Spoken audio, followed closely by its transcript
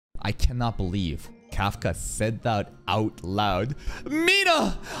I cannot believe Kafka said that out loud.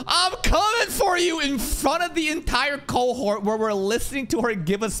 Mina, I'm coming for you in front of the entire cohort where we're listening to her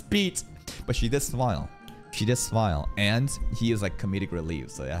give a speech. But she did smile. She did smile. And he is like comedic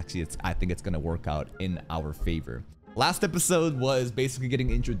relief. So actually, I think it's going to work out in our favor. Last episode was basically getting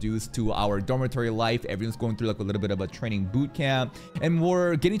introduced to our dormitory life. Everyone's going through like a little bit of a training boot camp. And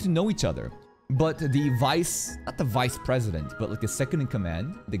we're getting to know each other. But the not the vice president, but like the second in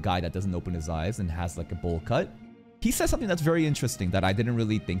command, the guy that doesn't open his eyes and has like a bowl cut, he says something that's very interesting that I didn't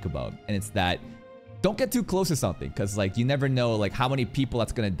really think about. And it's that don't get too close to something, because like you never know like how many people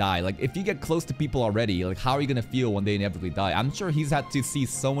that's gonna die. Like if you get close to people already, like how are you gonna feel when they inevitably die? I'm sure he's had to see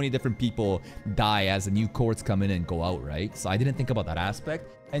so many different people die as the new cohorts come in and go out, right? So I didn't think about that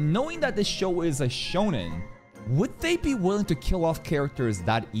aspect. And knowing that this show is a shonen, would they be willing to kill off characters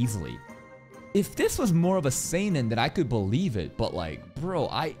that easily? If this was more of a seinen, then I could believe it. But like, bro,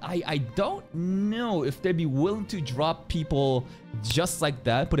 I don't know if they'd be willing to drop people just like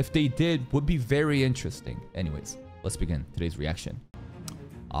that. But if they did, would be very interesting. Anyways, let's begin today's reaction.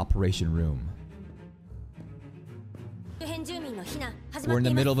 Operation Room. We're in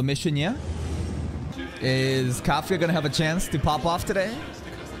the middle of a mission, yeah? Is Kafka gonna have a chance to pop off today?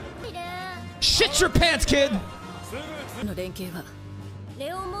 Shit your pants, kid!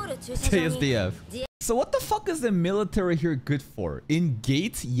 JSDF. So what the fuck is the military here good for? In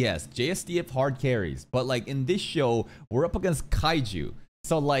Gate, yes, JSDF hard carries. But like in this show, we're up against Kaiju.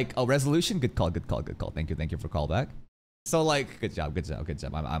 So like a resolution, good call, good call, good call. Thank you for callback. So like, good job, good job, good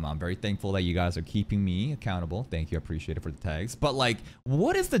job. I'm very thankful that you guys are keeping me accountable. Thank you, appreciate it for the tags. But like,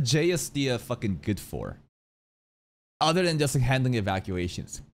 what is the JSDF fucking good for? Other than just like handling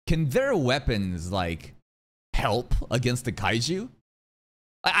evacuations. Can their weapons like help against the Kaiju?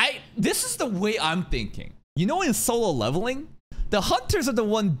 This is the way I'm thinking. You know, in solo leveling, the hunters are the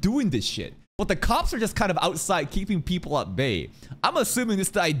one doing this shit, but the cops are just kind of outside keeping people at bay. I'm assuming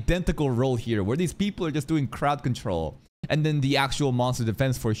it's the identical role here, where these people are just doing crowd control, and then the actual monster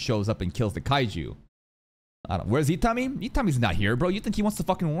defense force shows up and kills the Kaiju. I don't know. Where's Itami? Itami's not here, bro. You think he wants to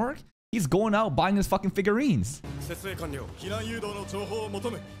fucking work? He's going out buying his fucking figurines.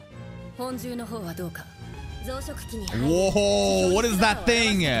 Whoa, what is that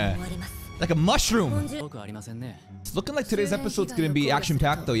thing? Like a mushroom. It's looking like today's episode's gonna be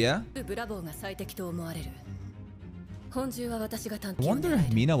action-packed though, yeah? I wonder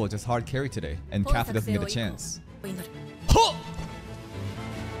if Mina will just hard carry today and Kafka doesn't get a chance. Huh!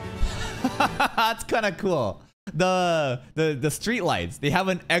 That's kind of cool. The street lights, they have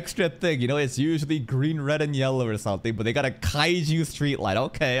an extra thing, you know, it's usually green, red, and yellow or something, but they got a Kaiju street light.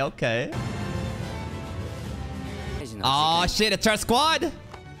 Okay, okay. Oh shit, it's our squad!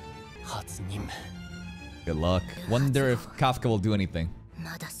 Good luck. Wonder if Kafka will do anything.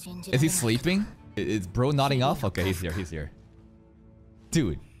 Is he sleeping? Is bro nodding off? Okay, he's here, he's here.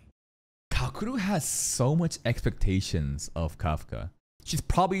 Dude, Kakuru has so much expectations of Kafka. She's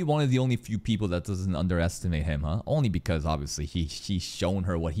probably one of the only few people that doesn't underestimate him, huh? Only because obviously she's shown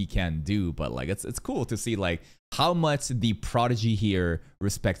her what he can do, but like it's cool to see like how much the prodigy here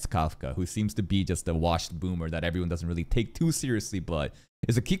respects Kafka, who seems to be just a washed boomer that everyone doesn't really take too seriously. But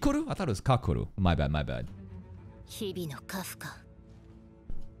is it Kikoru? I thought it was Kakuru. My bad, my bad.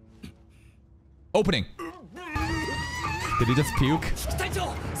 Opening. Did he just puke?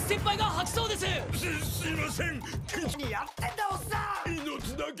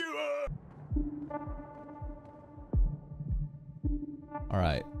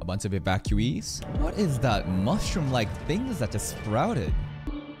 Alright, a bunch of evacuees. What is that mushroom-like things that just sprouted?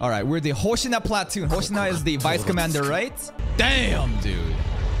 Alright, we're the Hoshina platoon. Hoshina is the vice commander, right? Damn, dude.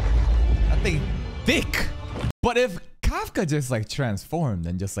 That thing thick. But if Kafka just like transformed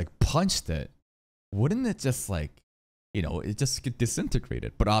and just like punched it, wouldn't it just like, you know, it just get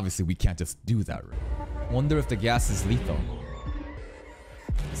disintegrated? But obviously we can't just do that, right? Wonder if the gas is lethal.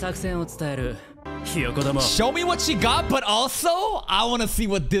 Show me what she got, but also I want to see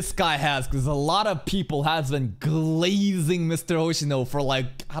what this guy has, because a lot of people has been glazing Mr. Hoshino for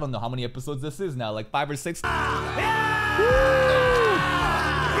like, I don't know how many episodes this is now, like 5 or 6.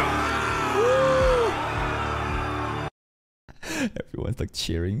 Everyone's like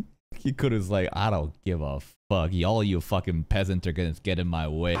cheering. Kikuru's like, I don't give a fuck. All you fucking peasants are gonna get in my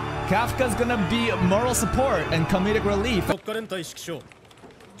way. Kafka's gonna be moral support and comedic relief. Alright,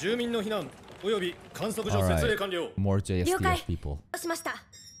 more JSDF people.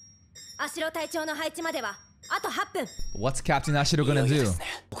 What's Captain Ashiro gonna do?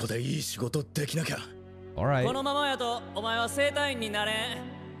 Alright.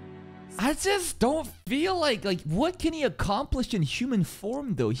 I just don't feel like what can he accomplish in human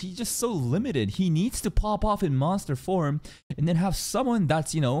form though? He's just so limited. He needs to pop off in monster form and then have someone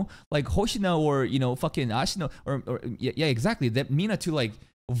that's, you know, like Hoshino or, you know, fucking Ashino or yeah, exactly, that Mina to like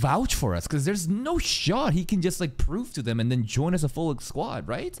vouch for us, because there's no shot he can just like prove to them and then join as a full squad,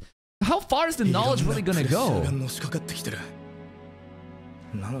 right? How far is the knowledge really gonna go?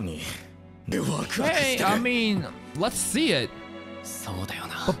 Hey, I mean, let's see it.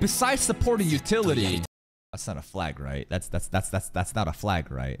 But besides supporting utility, that's not a flag, right? That's not a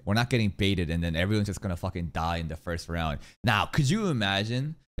flag, right? We're not getting baited and then everyone's just gonna fucking die in the first round. Now, could you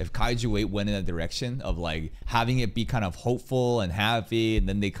imagine if Kaiju 8 went in a direction of like having it be kind of hopeful and happy, and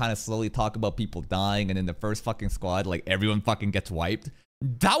then they kind of slowly talk about people dying, and in the first fucking squad, like everyone fucking gets wiped?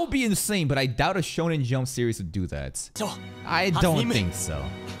 That would be insane, but I doubt a Shonen Jump series would do that. I don't think so.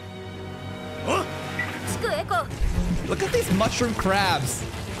 Look at these mushroom crabs.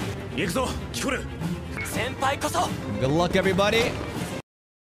 Good luck, everybody.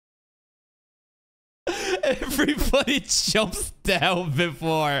 Everybody jumps down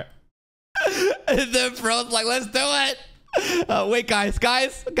before. And then bro's like, let's do it. Wait, guys.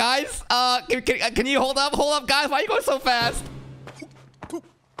 Can you hold up, guys? Why are you going so fast?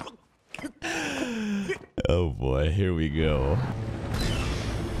 Oh boy, here we go.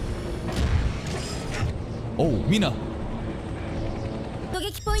 Oh, Mina.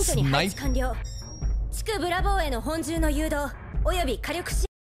 Snipe.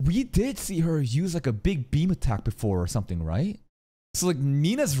 We did see her use like a big beam attack before or something, right? So like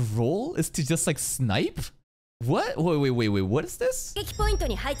Mina's role is to just like snipe? What? Wait, what is this?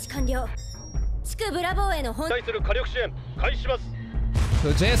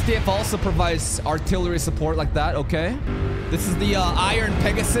 So JSDF also provides artillery support like that, okay? This is the Iron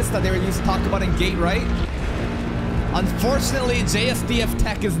Pegasus that they were used to talk about in Gate, right? Unfortunately, JSDF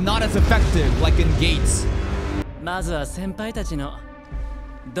tech is not as effective like in Gates. Who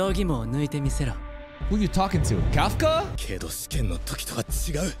are you talking to? Kafka?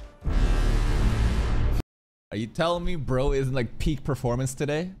 Are you telling me bro isn't like peak performance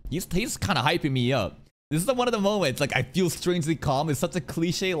today? He's kind of hyping me up. This is one of the moments, like, I feel strangely calm. It's such a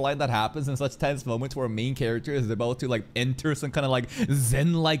cliche line that happens in such tense moments where a main character is about to, like, enter some kind of, like,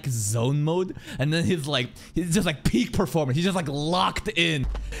 zen-like zone mode. And then he's just, like, peak performance. He's just, like, locked in.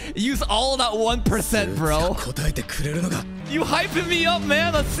 Use all that 1%, bro. You hyping me up,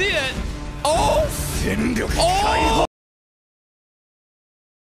 man. Let's see it. Oh! Oh!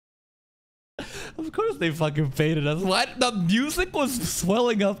 Of course they fucking faded us. What? The music was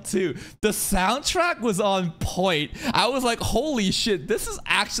swelling up too. The soundtrack was on point. I was like, holy shit, this is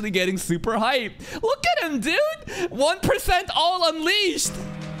actually getting super hype. Look at him, dude. 1% all unleashed.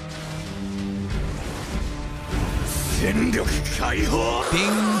 Ding the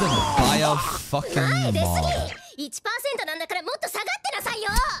bio fucking mob.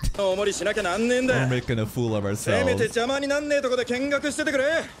 We're making a fool of ourselves.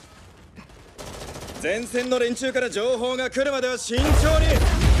 There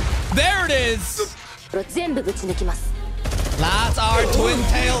it is! That's our twin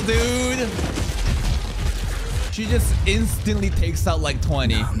tail, dude! She just instantly takes out like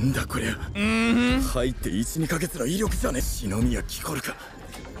 20.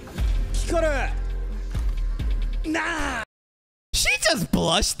 She just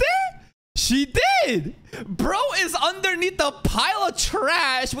blushed it? She did! Bro is underneath the pile of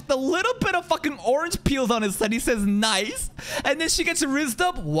trash with a little bit of fucking orange peels on his head. He says nice. And then she gets rizzed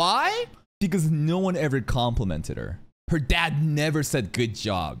up. Why? Because no one ever complimented her. Her dad never said good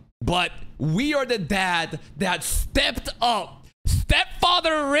job. But we are the dad that stepped up.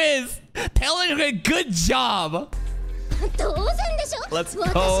 Stepfather Riz telling her good job. Let's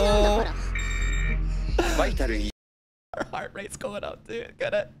go. Her heart rate's going up, dude.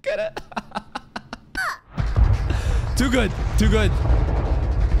 Get it. Too good.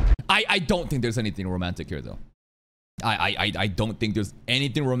 I don't think there's anything romantic here, though. I don't think there's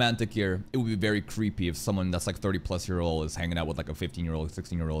anything romantic here. It would be very creepy if someone that's like 30-plus-year-old is hanging out with like a 15-year-old,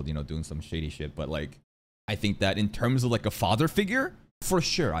 16-year-old, you know, doing some shady shit. But like, I think that in terms of like a father figure, for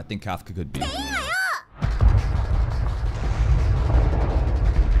sure, I think Kafka could be.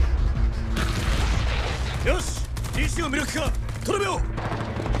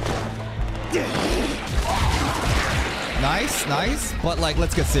 Nice. But like,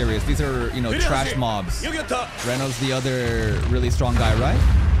 let's get serious. These are, you know, trash mobs. Reno's the other really strong guy, right?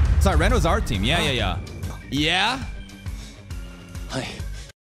 Sorry, Reno's our team. Yeah.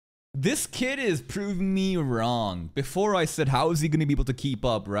 This kid is proving me wrong. Before I said, how is he going to be able to keep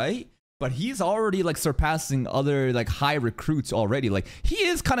up, right? But he's already like surpassing other like high recruits already. Like he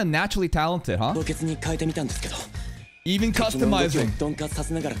is kind of naturally talented, huh? Even customizing.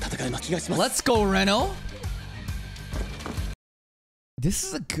 Let's go, Reno. This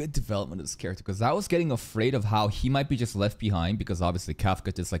is a good development of this character because I was getting afraid of how he might be just left behind because obviously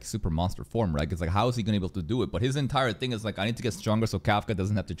Kafka is like super monster form, right? It's like, how is he going to be able to do it? But his entire thing is like, I need to get stronger so Kafka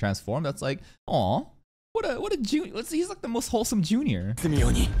doesn't have to transform. That's like, aw, what a junior. He's like the most wholesome junior.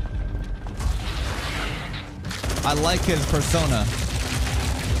 I like his persona.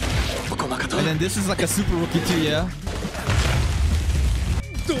 And then this is like a super rookie too, yeah?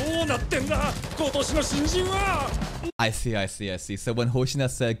 I see. So when Hoshina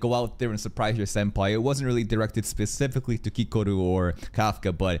said, go out there and surprise your senpai, it wasn't really directed specifically to Kikoru or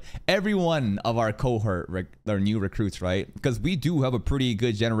Kafka, but every one of our cohort, our new recruits, right? Because we do have a pretty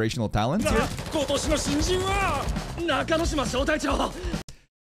good generational talent here.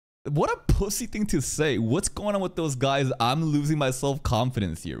 What a pussy thing to say. What's going on with those guys? I'm losing my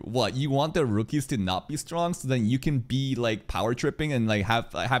self-confidence here. What, you want the rookies to not be strong so then you can be like power tripping and like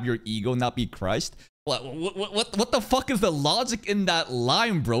have your ego not be crushed? What the fuck is the logic in that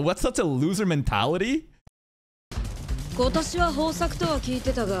line, bro? What's such a loser mentality?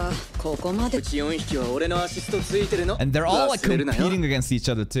 And they're all like competing against each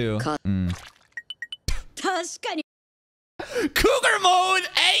other too. Cougar mode!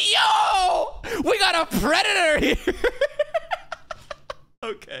 Hey yo! We got a predator here!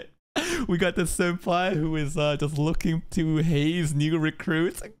 Okay. We got the senpai who is just looking to haze new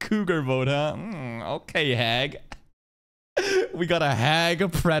recruits. Cougar mode, huh? Okay, hag. We got a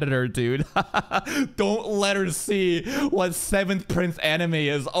hag predator, dude. Don't let her see what 7th Prince anime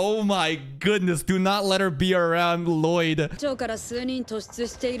is. Oh my goodness, do not let her be around Lloyd.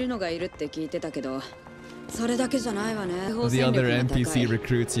 The other NPC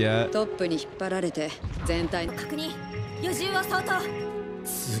recruits, yeah.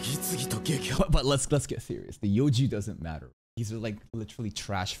 But let's get serious. The Yoju doesn't matter. He's like literally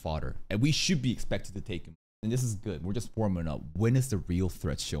trash fodder, and we should be expected to take him. And this is good. We're just warming up. When is the real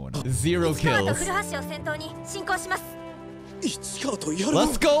threat showing up? 0 kills.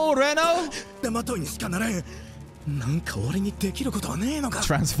 Let's go, Reno!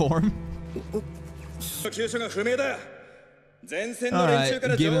 Transform. Alright,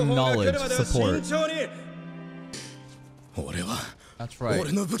 give him knowledge, support. That's right.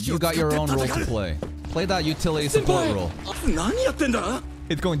 You got your own role to play. Play that utility support role.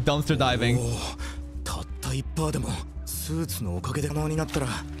 It's going dumpster diving.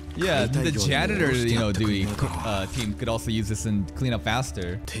 Yeah, the janitor, you know, Dewey team could also use this and clean up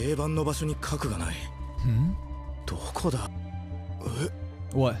faster.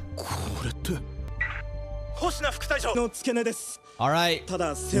 What? Alright,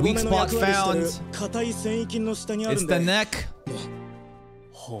 weak spot found. It's the neck.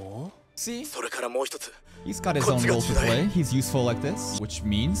 See? He's got his own role to play. He's useful like this, which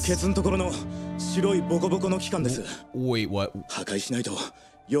means... Wait, what?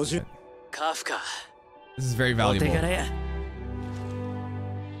 This is very valuable.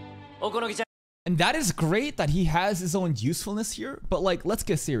 And that is great that he has his own usefulness here, but like, let's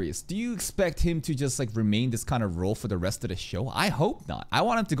get serious. Do you expect him to just like remain this kind of role for the rest of the show? I hope not. I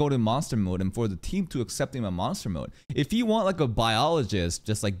want him to go to monster mode and for the team to accept him in monster mode. If you want like a biologist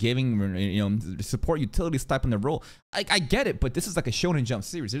just like giving, you know, support utilities type in the role, I get it, but this is like a Shonen Jump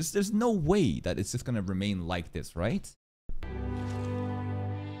series. There's no way that it's just gonna remain like this, right?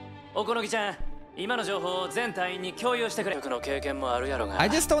 I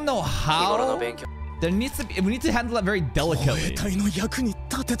just don't know how. There needs to be, we need to handle it very delicately.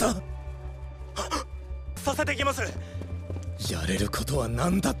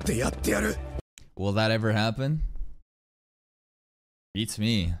 Will that ever happen? Beats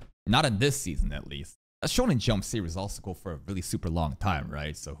me. Not in this season, at least. A Shonen Jump series also go for a really super long time,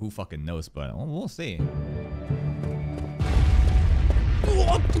 right? So who fucking knows, but we'll see.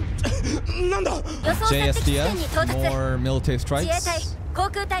 JSDF, more military strikes.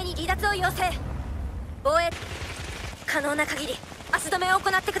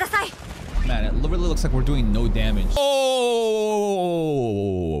 Man, it really looks like we're doing no damage. Oh,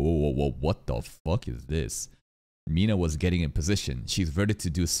 what the fuck is this? Mina was getting in position. She's ready to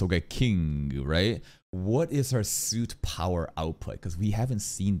do Sogeking, right? What is her suit power output? Because we haven't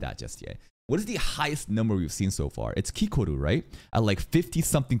seen that just yet. What is the highest number we've seen so far? It's Kikoru, right? At like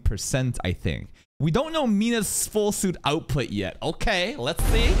 50-something%, I think. We don't know Mina's full suit output yet. Okay, let's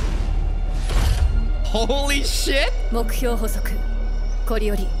see. Holy shit!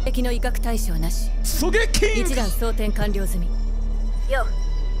 Sogeking!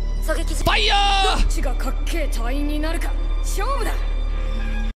 Fire!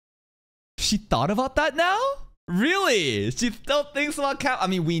 She thought about that now? Really? She still thinks about Kafka? I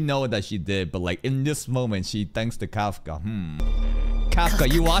mean, we know that she did, but like in this moment, she thanks to Kafka.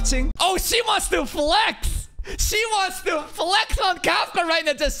 Kafka, you watching? Oh, she wants to flex! She wants to flex on Kafka right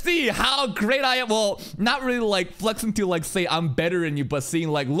now to see how great I am. Well, not really like flexing to like say I'm better than you, but seeing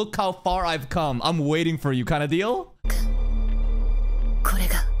like, look how far I've come. I'm waiting for you kind of deal.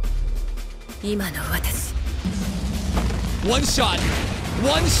 One shot.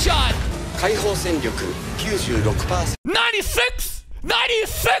 One shot. 96?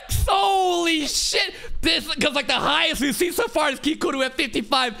 96? Holy shit. This, because like the highest we've seen so far is Kikoru at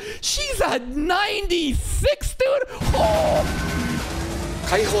 55. She's at 96, dude. Oh.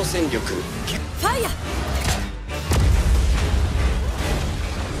 Fire.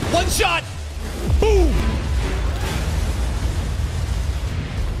 One shot. Boom.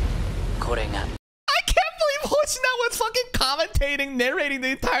 I can't believe Hoshina was fucking commentating, narrating the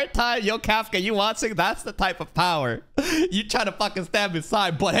entire time. Yo, Kafka, you watching? That's the type of power you try to fucking stand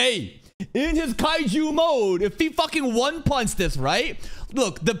beside. But hey, in his Kaiju mode, if he fucking one-punch this, right?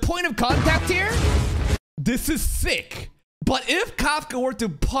 Look, the point of contact here, this is sick. But if Kafka were to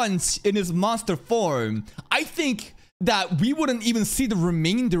punch in his monster form, I think that we wouldn't even see the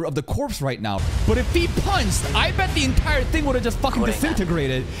remainder of the corpse right now. But if he punched, I bet the entire thing would have just fucking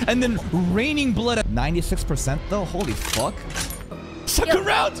disintegrated and then raining blood at 96% though. Holy fuck. Second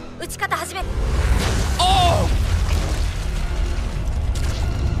round. Oh!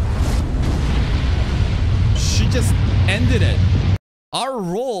 She just ended it. Our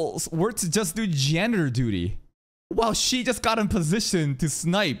roles were to just do janitor duty while she just got in position to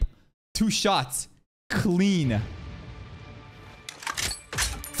snipe. 2 shots. Clean.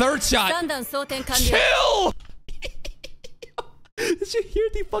 Third shot. Chill! Did you hear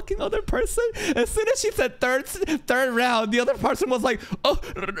the fucking other person? As soon as she said third round, the other person was like, oh,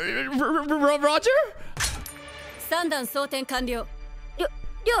 Roger?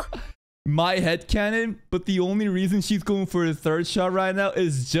 My headcanon, but the only reason she's going for a third shot right now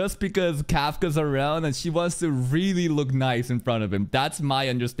is just because Kafka's around and she wants to really look nice in front of him. That's my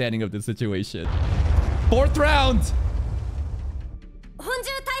understanding of the situation. 4th round!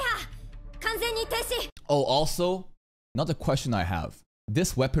 Oh, also, another question I have.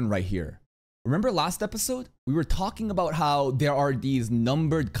 This weapon right here. Remember last episode? We were talking about how there are these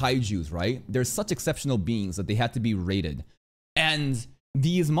numbered kaijus, right? They're such exceptional beings that they had to be rated. And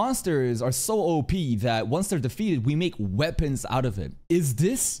these monsters are so OP that once they're defeated, we make weapons out of it. Is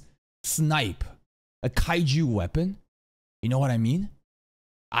this snipe a kaiju weapon? You know what I mean?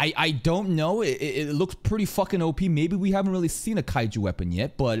 I don't know. It looks pretty fucking OP. Maybe we haven't really seen a kaiju weapon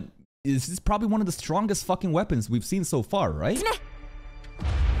yet, but this is probably one of the strongest fucking weapons we've seen so far, right?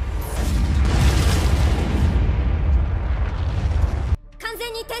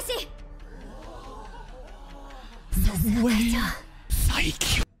 No way.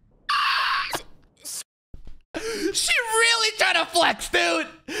 Psych. She really trying to flex, dude.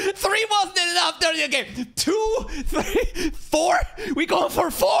 3 wasn't enough during the game. 2, 3, 4. We going for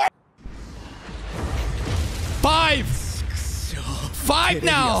 4. 5. 5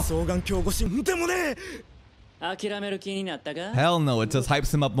 now. Hell no, it just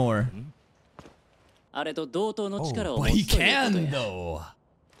hypes him up more. Oh, but he can though.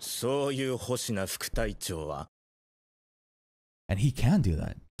 And he can do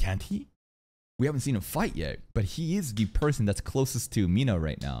that, can't he? We haven't seen him fight yet, but he is the person that's closest to Mina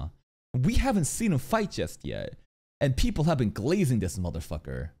right now. We haven't seen him fight just yet, and people have been glazing this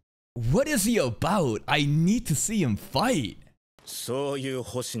motherfucker. What is he about? I need to see him fight.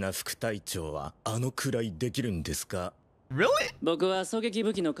 Really?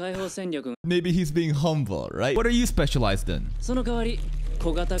 Maybe he's being humble, right? What are you specialized in?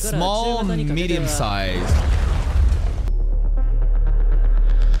 Small, medium size.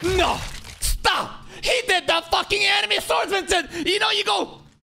 No! Stop! He did the fucking enemy swordsman! You know, you go...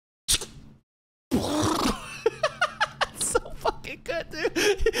 So fucking good,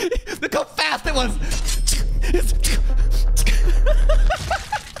 dude. Look how fast it was.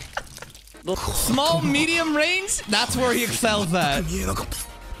 Small, medium range? That's where he excels at.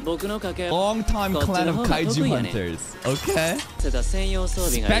 Long-time clan of kaiju hunters. Okay.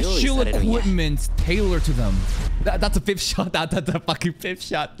 Special equipment tailored to them. That's a 5th shot. That's a fucking 5th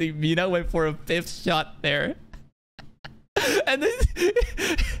shot. Mina went for a 5th shot there. And then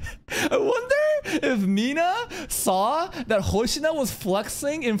I wonder if Mina saw that Hoshina was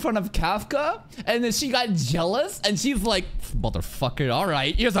flexing in front of Kafka, and then she got jealous, and she's like, motherfucker, all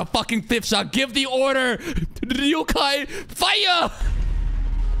right, here's a fucking 5th shot. Give the order. Ryokai, fire!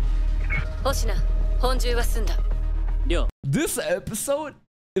 This episode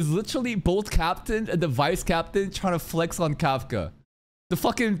is literally both captain and the vice captain trying to flex on Kafka. The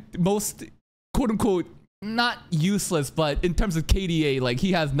fucking most quote-unquote not useless, but in terms of KDA, like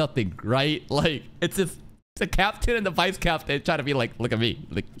he has nothing, right? Like it's just the captain and the vice captain trying to be like, look at me,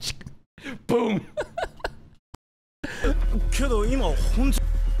 like boom.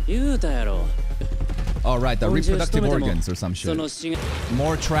 All right, the reproductive organs or some shit.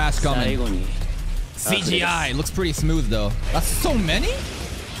 More trash coming. CGI looks pretty smooth though. That's so many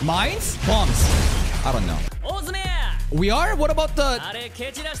mines, bombs. I don't know. We are? What about the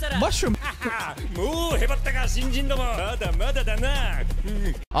mushroom?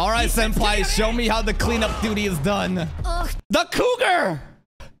 Alright, senpai, show me how the cleanup duty is done. The cougar!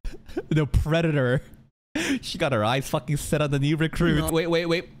 The predator. She got her eyes fucking set on the new recruit.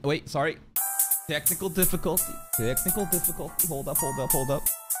 Wait, sorry. Technical difficulty. Hold up.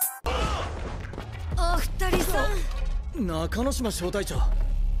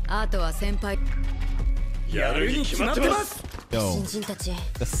 Yo,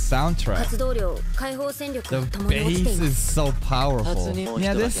 the soundtrack. The bass is so powerful.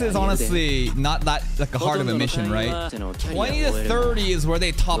 Yeah, this is honestly not that like a hard of a mission, right? 20 to 30 is where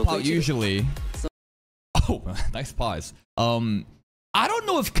they top out usually. Oh, nice pause. I don't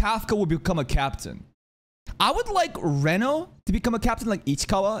know if Kafka will become a captain. I would like Reno to become a captain like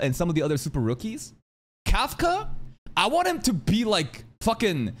Ichikawa and some of the other super rookies. Kafka, I want him to be like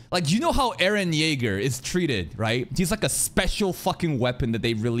fucking, like, you know how Eren Yeager is treated, right? He's like a special fucking weapon that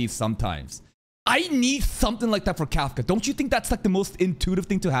they release sometimes. I need something like that for Kafka. Don't you think that's like the most intuitive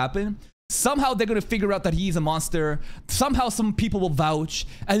thing to happen? Somehow they're gonna figure out that he's a monster. Somehow some people will vouch.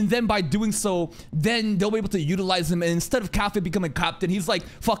 And then by doing so, then they'll be able to utilize him. And instead of Kafka becoming captain, he's like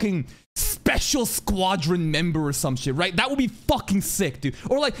fucking special squadron member or some shit, right? That would be fucking sick, dude.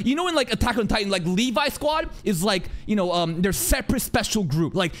 Or like, you know, in like Attack on Titan, like Levi squad is like, you know, their separate special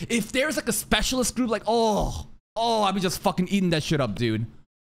group. Like if there's like a specialist group, like, oh, I'd be just fucking eating that shit up, dude.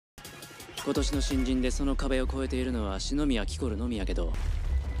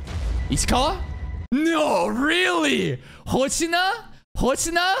 Ishikawa? No, really? Hoshina?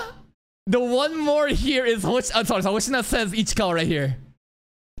 The one more here is I'm sorry, Hoshina says Ichikawa right here.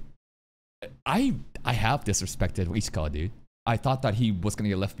 I have disrespected Ichikawa, dude. I thought that he was gonna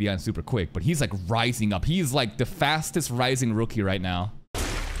get left behind super quick, but he's like rising up. He's like the fastest rising rookie right now.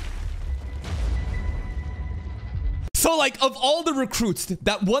 So like of all the recruits,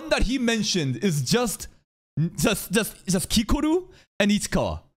 that one that he mentioned is just Kikoru and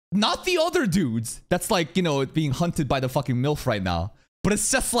Ichikawa. Not the other dudes that's like, you know, being hunted by the fucking MILF right now. But it's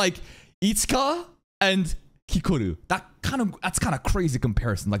just like Ichikawa and Hikoru. That's kind of crazy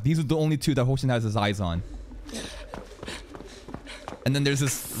comparison. Like these are the only two that Hoshin has his eyes on. And then there's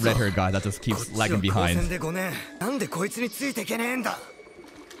this red-haired guy that just keeps lagging behind.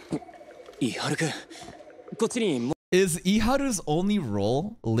 Is Iharu's only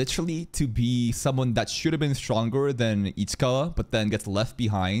role literally to be someone that should have been stronger than Ichikawa, but then gets left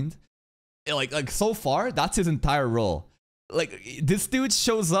behind? Like so far, that's his entire role. Like this dude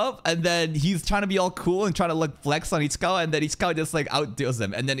shows up and then he's trying to be all cool and trying to like flex on Ichikawa, and then Ichikawa just like outdoes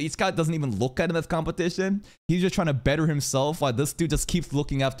him, and then Ichikawa doesn't even look at him as competition. He's just trying to better himself while this dude just keeps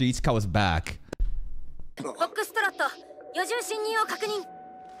looking after Ichikawa's back.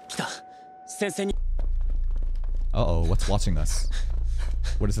 Uh-oh, what's watching us?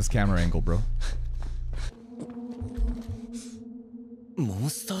 What is this camera angle, bro? No,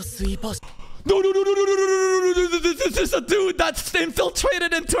 this is a dude that's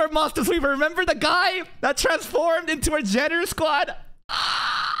infiltrated into our Monster Sweeper. Remember the guy that transformed into our Janitor squad?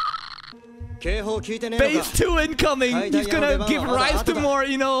 Phase 2 incoming. He's gonna give rise to more,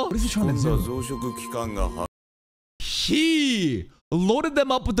 you know. What is he trying to do? He loaded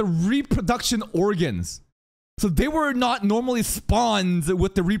them up with the reproduction organs. So they were not normally spawned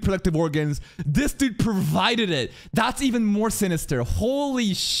with the reproductive organs. This dude provided it. That's even more sinister.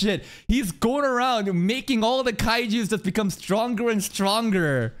 Holy shit. He's going around making all the kaijus just become stronger and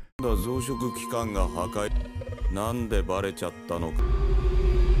stronger.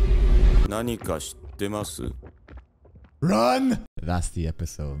 Run! That's the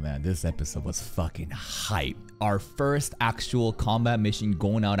episode, man. This episode was fucking hype. Our first actual combat mission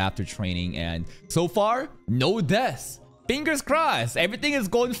going out after training, and so far, no deaths. Fingers crossed. Everything is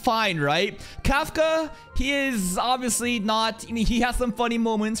going fine, right? Kafka, he is obviously not... I mean, he has some funny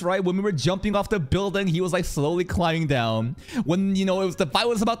moments, right? When we were jumping off the building, he was like slowly climbing down. When, you know, the fight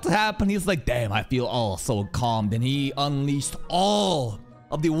was about to happen, he's like, damn, I feel all so calm. Then he unleashed all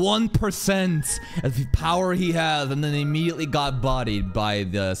of the 1% of the power he has, and then immediately got bodied by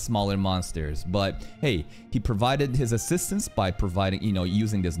the smaller monsters. But hey, he provided his assistance by providing, you know,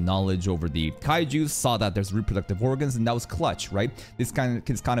 using this knowledge over the kaiju, saw that there's reproductive organs, and that was clutch, right? This kind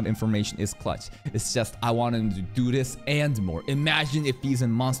of information is clutch. It's just, I want him to do this and more. Imagine if he's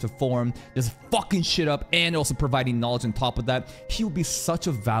in monster form, just fucking shit up, and also providing knowledge on top of that. He will be such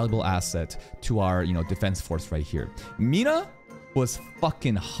a valuable asset to our, you know, defense force right here. Mina was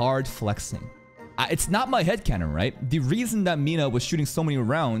fucking hard flexing. It's not my headcanon, right? The reason that Mina was shooting so many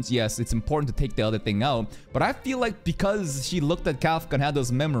rounds, yes, it's important to take the other thing out, but I feel like because she looked at Kafka and had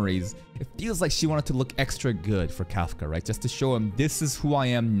those memories, it feels like she wanted to look extra good for Kafka, right? Just to show him, this is who I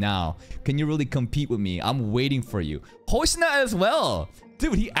am now. Can you really compete with me? I'm waiting for you. Hoshina as well.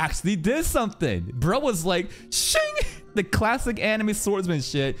 Dude, he actually did something. Bro was like, shing! The classic anime swordsman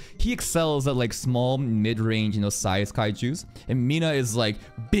shit. He excels at like small, mid-range, you know, size kaijus. And Mina is like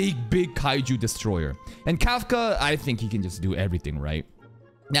big kaiju destroyer. And Kafka, I think he can just do everything, right?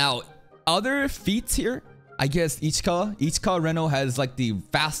 Now, other feats here, I guess Ichika Reno has like the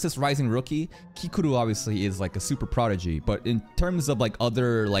fastest rising rookie. Kikuru obviously is like a super prodigy. But in terms of like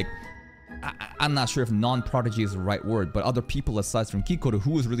other like, I'm not sure if non-prodigy is the right word, but other people aside from Kikoro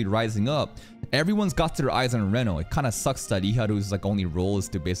who is really rising up, everyone's got their eyes on Reno. It kind of sucks that Iharu's like only role is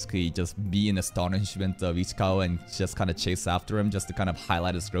to basically just be in astonishment of Ichikawa and just kind of chase after him just to kind of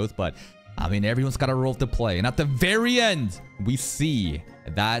highlight his growth. But I mean, everyone's got a role to play. And at the very end, we see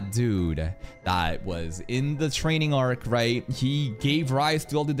that dude that was in the training arc, right? He gave rise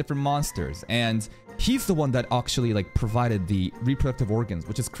to all the different monsters, and he's the one that actually like provided the reproductive organs,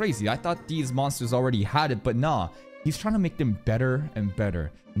 which is crazy. I thought these monsters already had it, but nah. He's trying to make them better and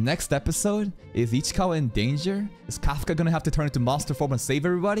better. Next episode, is Ichikawa in danger? Is Kafka gonna have to turn into monster form and save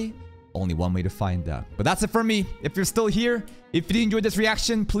everybody? Only one way to find out. But that's it for me. If you're still here, if you enjoyed this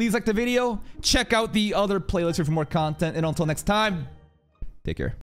reaction, please like the video. Check out the other playlist for more content. And until next time, take care.